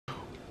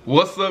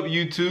What's up,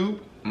 YouTube?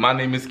 My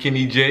name is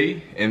Kenny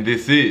J, and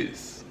this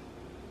is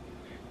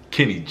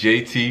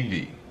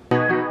KennyJTV.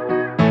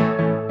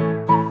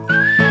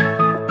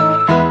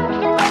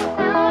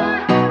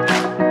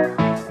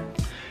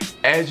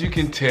 As you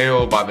can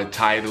tell by the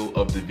title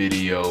of the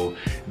video,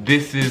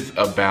 this is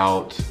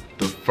about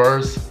the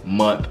first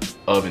month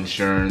of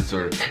insurance,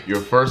 or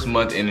your first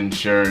month in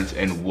insurance,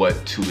 and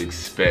what to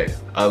expect.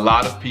 A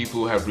lot of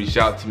people have reached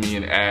out to me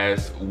and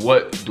asked,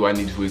 what do I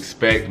need to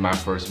expect my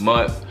first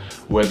month,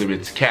 whether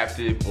it's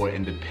captive or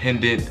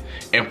independent.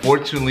 And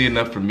fortunately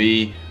enough for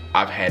me,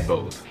 I've had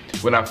both.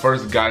 When I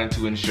first got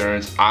into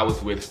insurance, I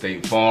was with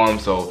State Farm,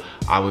 so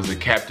I was a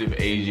captive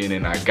agent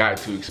and I got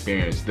to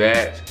experience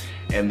that.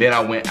 And then I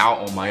went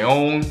out on my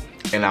own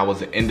and I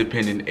was an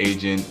independent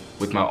agent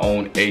with my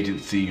own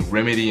agency,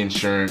 Remedy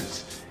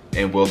Insurance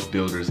and Wealth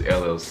Builders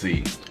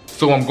LLC.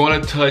 So I'm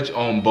going to touch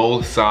on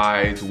both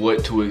sides,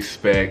 what to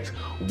expect,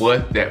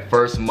 what that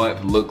first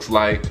month looks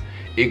like.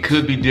 It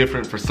could be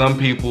different for some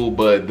people,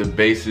 but the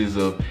basis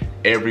of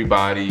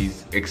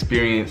everybody's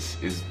experience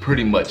is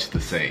pretty much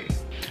the same.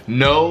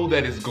 Know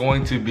that it's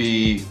going to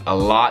be a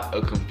lot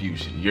of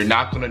confusion. You're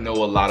not going to know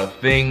a lot of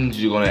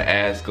things. You're going to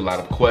ask a lot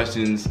of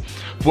questions.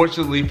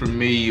 Fortunately for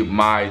me,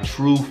 my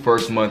true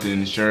first month in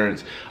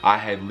insurance, I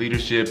had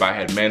leadership, I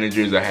had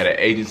managers, I had an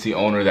agency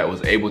owner that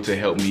was able to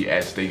help me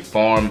at State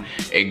Farm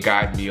and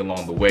guide me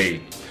along the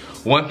way.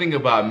 One thing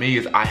about me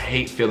is I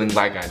hate feeling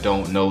like I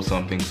don't know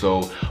something.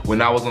 So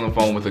when I was on the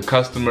phone with a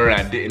customer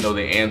and I didn't know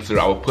the answer,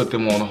 I would put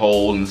them on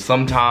hold, and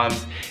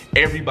sometimes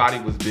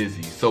everybody was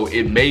busy. So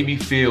it made me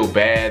feel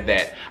bad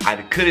that I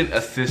couldn't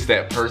assist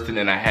that person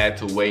and I had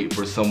to wait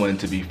for someone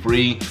to be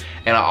free.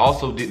 And I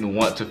also didn't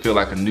want to feel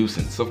like a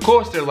nuisance. Of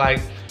course, they're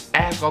like,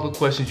 ask all the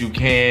questions you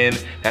can.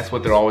 That's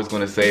what they're always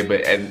gonna say.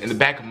 But in the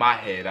back of my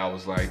head, I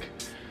was like,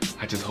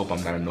 I just hope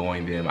I'm not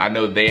annoying them. I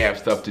know they have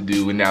stuff to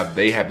do and now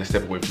they have to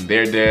step away from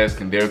their desk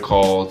and their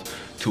calls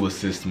to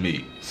assist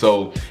me.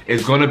 So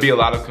it's gonna be a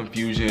lot of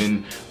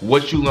confusion.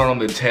 What you learn on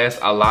the test,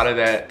 a lot of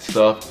that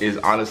stuff is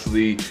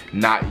honestly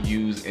not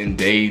used in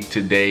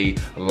day-to-day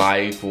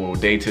life or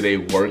day-to-day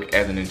work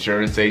as an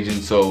insurance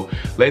agent. So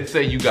let's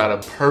say you got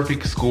a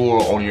perfect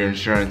score on your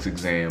insurance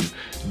exam.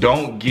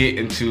 Don't get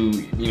into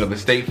the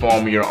State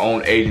Farm or your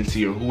own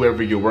agency or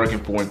whoever you're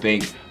working for and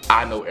think,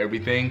 I know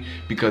everything,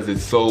 because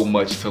it's so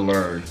much to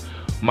learn.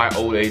 My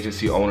old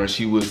agency owner,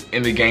 she was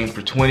in the game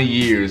for 20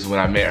 years when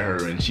I met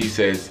her, and she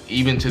says,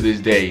 even to this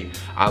day,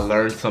 I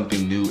learn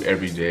something new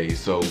every day.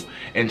 So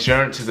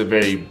insurance is a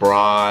very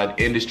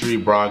broad industry,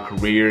 broad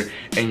career,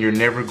 and you're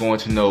never going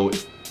to know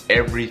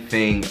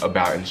everything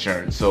about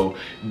insurance. So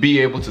be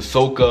able to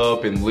soak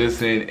up and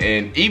listen,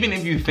 and even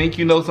if you think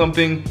you know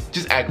something,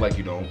 just act like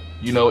you don't.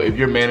 If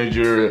your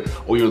manager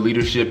or your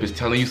leadership is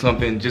telling you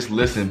something, just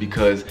listen,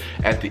 because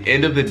at the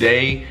end of the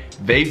day,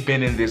 they've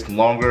been in this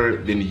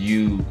longer than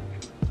you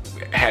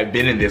have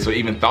been in this or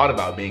even thought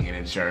about being in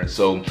insurance.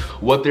 So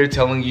what they're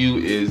telling you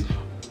is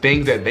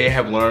things that they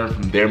have learned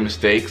from their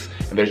mistakes,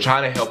 and they're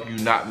trying to help you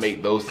not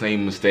make those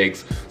same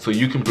mistakes so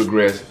you can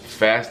progress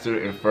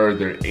faster and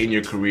further in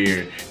your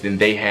career than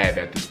they have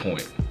at this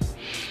point.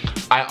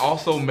 I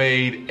also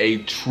made a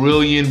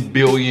trillion,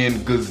 billion,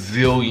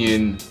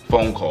 gazillion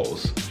phone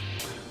calls.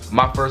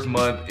 My first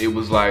month, it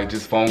was like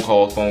just phone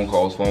calls,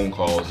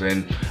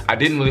 and I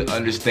didn't really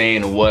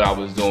understand what I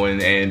was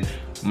doing. And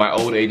my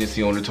old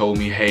agency owner told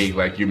me, hey,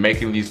 like, you're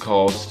making these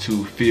calls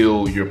to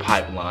fill your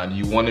pipeline.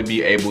 You want to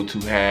be able to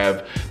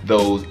have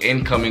those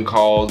incoming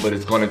calls, but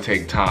it's going to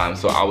take time.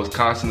 So I was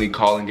constantly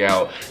calling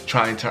out,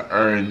 trying to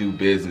earn new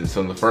business.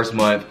 So in the first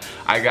month,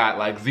 I got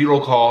like 0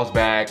 calls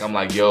back. I'm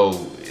like,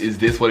 yo, is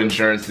this what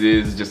insurance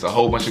is? It's just a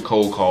whole bunch of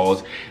cold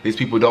calls. These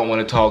people don't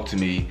want to talk to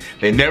me.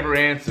 They never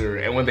answer.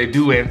 And when they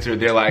do answer,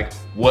 they're like,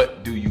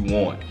 what do you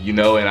want? And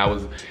I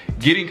was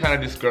getting kind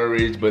of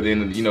discouraged, but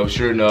then,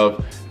 sure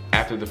enough,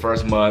 after the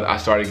first month, I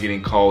started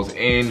getting calls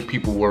in.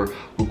 People were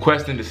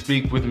requesting to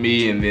speak with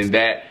me, and then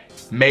that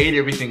made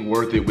everything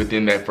worth it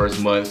within that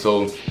first month.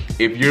 So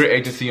if your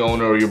agency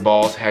owner or your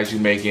boss has you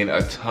making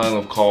a ton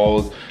of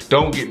calls,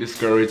 don't get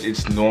discouraged.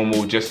 It's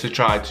normal just to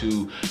try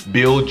to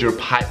build your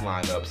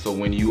pipeline up. So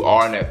when you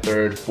are in that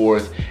 3rd,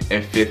 4th,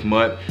 and 5th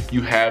month,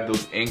 you have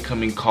those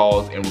incoming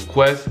calls and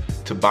requests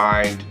to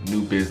bind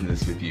new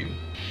business with you.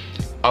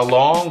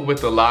 Along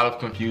with a lot of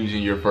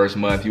confusion your first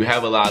month, you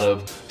have a lot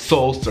of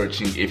soul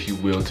searching, if you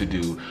will, to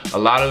do. A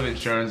lot of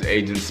insurance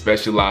agents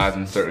specialize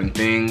in certain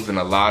things, and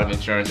a lot of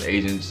insurance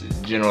agents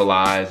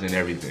generalize in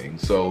everything.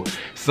 So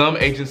some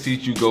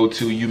agencies you go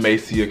to, you may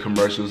see a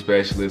commercial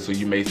specialist, or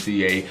you may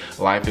see a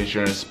life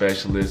insurance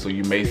specialist, or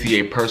you may see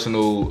a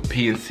personal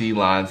P&C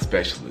line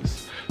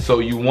specialist. So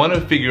you want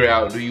to figure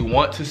out, do you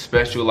want to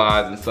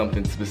specialize in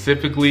something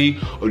specifically,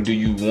 or do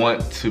you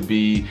want to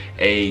be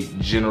a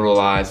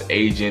generalized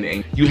agent?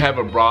 And you have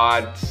a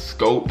broad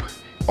scope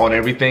on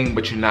everything,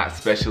 but you're not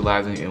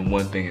specializing in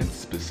one thing in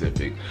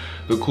specific.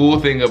 The cool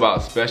thing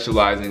about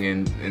specializing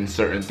in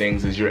certain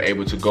things is you're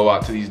able to go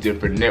out to these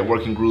different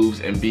networking groups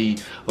and be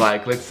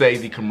like, let's say,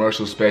 the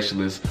commercial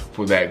specialist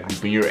for that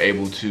group, and you're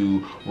able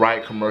to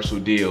write commercial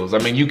deals. I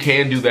mean, you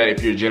can do that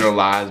if you're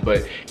generalized,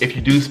 but if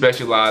you do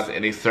specialize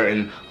in a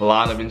certain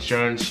line of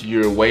insurance,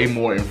 you're way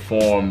more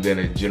informed than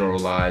a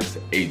generalized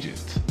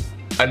agent.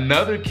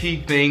 Another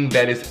key thing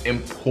that is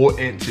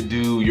important to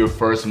do your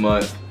first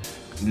month,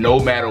 no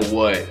matter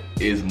what,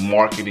 is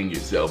marketing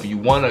yourself. You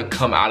want to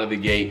come out of the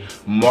gate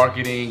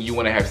marketing. You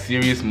want to have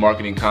serious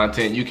marketing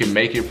content. You can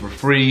make it for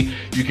free.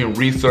 You can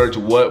research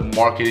what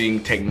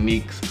marketing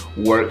techniques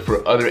work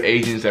for other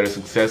agents that are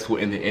successful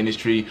in the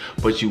industry,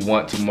 but you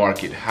want to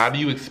market. How do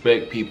you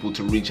expect people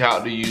to reach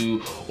out to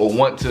you or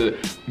want to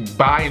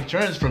buy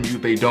insurance from you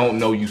if they don't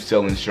know you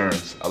sell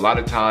insurance? A lot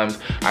of times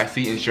I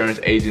see insurance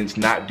agents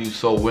not do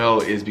so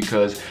well is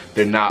because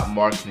they're not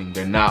marketing,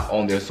 they're not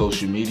on their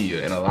social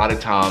media, and a lot of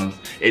times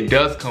it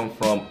does come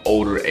from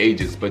older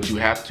agents, but you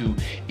have to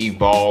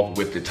evolve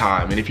with the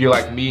time. And if you're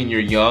like me and you're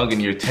young and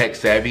you're tech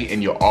savvy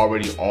and you're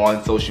already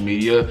on social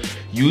media,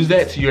 use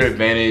that to your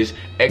advantage,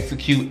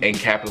 execute and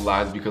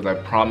capitalize, because I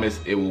promise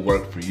it will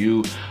work for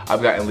you.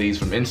 I've gotten leads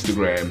from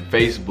Instagram,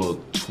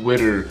 Facebook,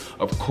 Twitter,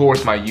 of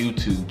course my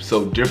YouTube.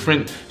 So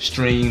different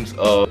streams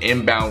of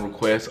inbound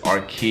requests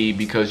are key,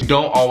 because you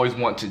don't always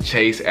want to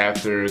chase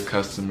after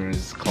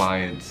customers,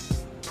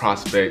 clients,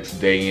 prospects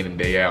day in and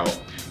day out.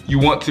 You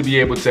want to be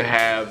able to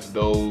have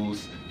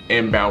those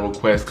inbound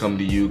requests come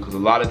to you, because a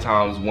lot of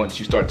times once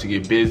you start to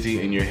get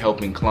busy and you're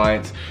helping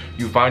clients,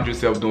 you find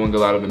yourself doing a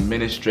lot of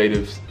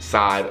administrative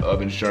side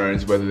of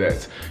insurance, whether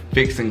that's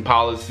fixing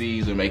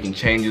policies or making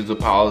changes to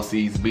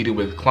policies, meeting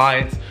with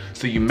clients,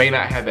 so you may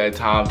not have that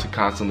time to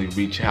constantly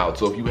reach out.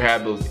 So if you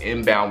have those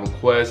inbound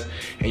requests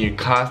and you're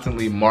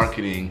constantly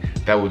marketing,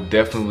 that will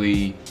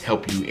definitely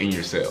help you in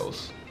your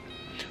sales.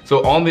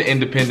 So on the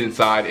independent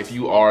side, if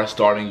you are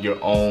starting your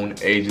own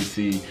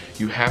agency,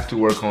 you have to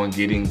work on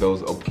getting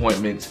those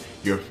appointments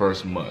your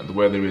first month.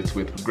 Whether it's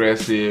with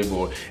Progressive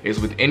or it's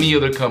with any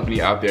other company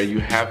out there, you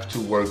have to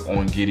work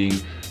on getting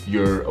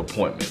your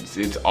appointments.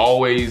 It's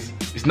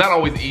not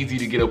always easy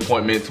to get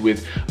appointments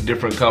with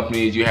different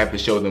companies. You have to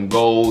show them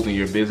goals and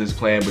your business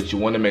plan, but you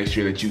want to make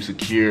sure that you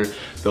secure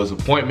those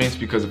appointments,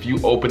 because if you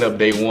open up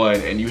day one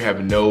and you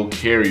have no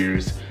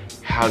carriers,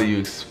 how do you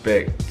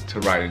expect to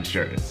write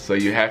insurance? So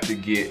you have to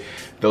get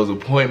those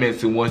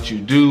appointments, and once you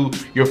do,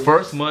 your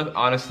first month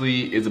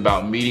honestly is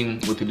about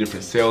meeting with the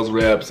different sales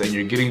reps, and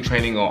you're getting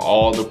training on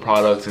all the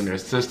products and their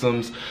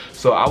systems.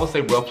 So I would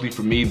say roughly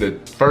for me, the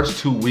first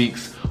 2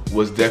 weeks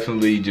was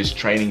definitely just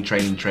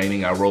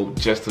training. I wrote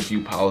just a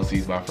few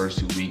policies my first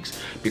 2 weeks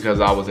because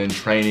I was in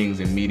trainings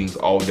and meetings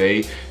all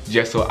day,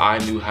 just so I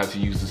knew how to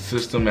use the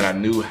system and I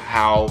knew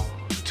how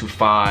to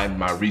find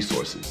my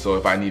resources. So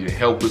if I needed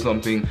help with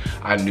something,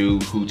 I knew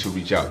who to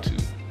reach out to.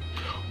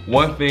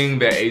 One thing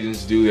that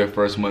agents do their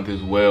first month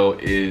as well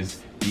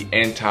is the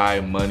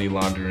anti-money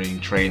laundering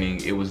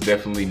training. It was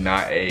definitely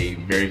not a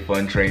very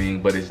fun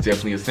training, but it's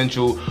definitely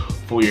essential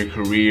for your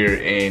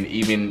career, and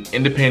even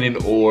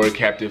independent or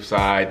captive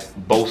side,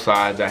 both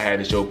sides, I had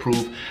to show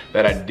proof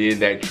that I did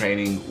that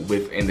training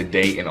within the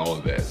day and all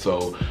of that.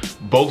 So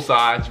both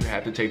sides, you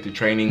have to take the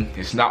training.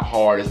 It's not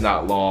hard, it's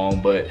not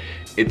long, but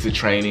it's a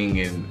training,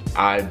 and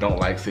I don't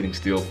like sitting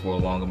still for a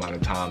long amount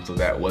of time, so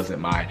that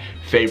wasn't my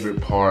favorite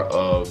part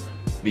of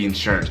the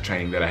insurance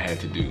training that I had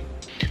to do.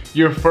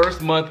 Your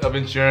first month of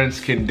insurance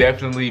can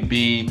definitely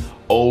be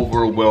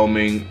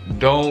overwhelming.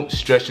 Don't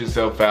stress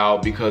yourself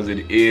out, because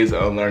it is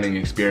a learning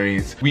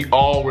experience. We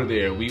all were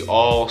there. We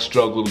all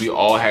struggled. We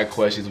all had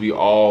questions. We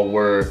all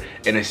were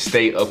in a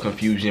state of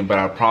confusion, but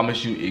I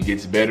promise you it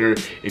gets better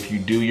if you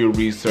do your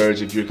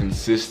research, if you're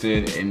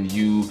consistent, and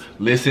you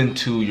listen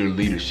to your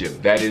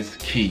leadership. That is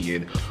key.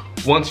 And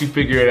once you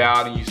figure it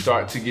out and you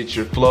start to get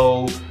your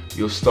flow,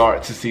 you'll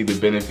start to see the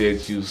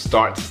benefits. You'll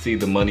start to see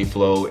the money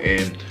flow,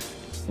 and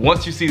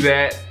once you see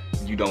that,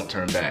 you don't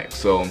turn back.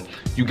 So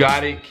you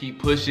got it, keep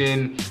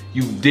pushing.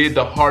 You did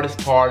the hardest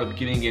part of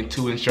getting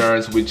into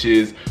insurance, which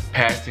is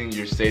passing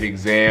your state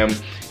exam.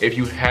 If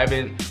you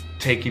haven't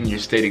taken your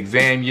state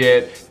exam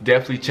yet,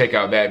 definitely check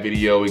out that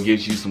video. It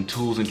gives you some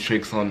tools and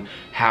tricks on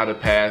how to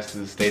pass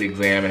the state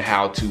exam and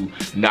how to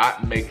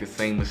not make the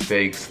same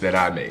mistakes that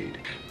I made.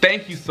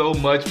 Thank you so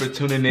much for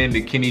tuning in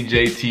to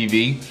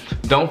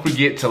KennyJTV. Don't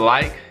forget to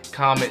like,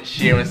 comment,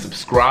 share, and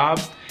subscribe,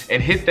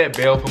 and hit that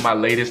bell for my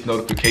latest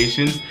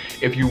notifications.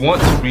 If you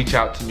want to reach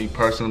out to me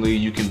personally,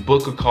 you can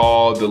book a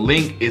call. The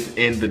link is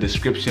in the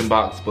description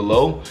box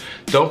below.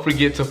 Don't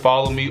forget to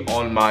follow me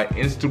on my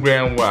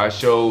Instagram, where I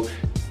show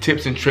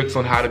tips and tricks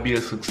on how to be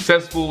a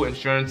successful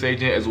insurance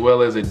agent, as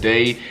well as a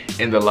day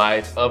in the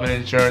life of an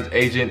insurance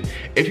agent.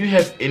 If you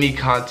have any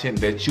content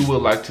that you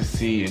would like to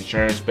see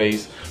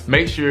insurance-based,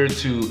 make sure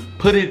to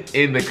put it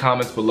in the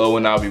comments below,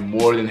 and I'll be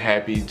more than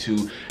happy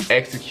to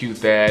execute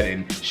that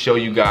and show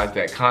you guys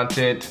that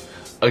content.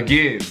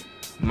 Again,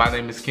 my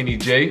name is Kenny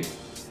J,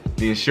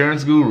 the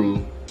insurance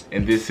guru,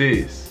 and this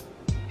is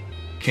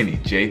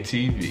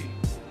KennyJTV.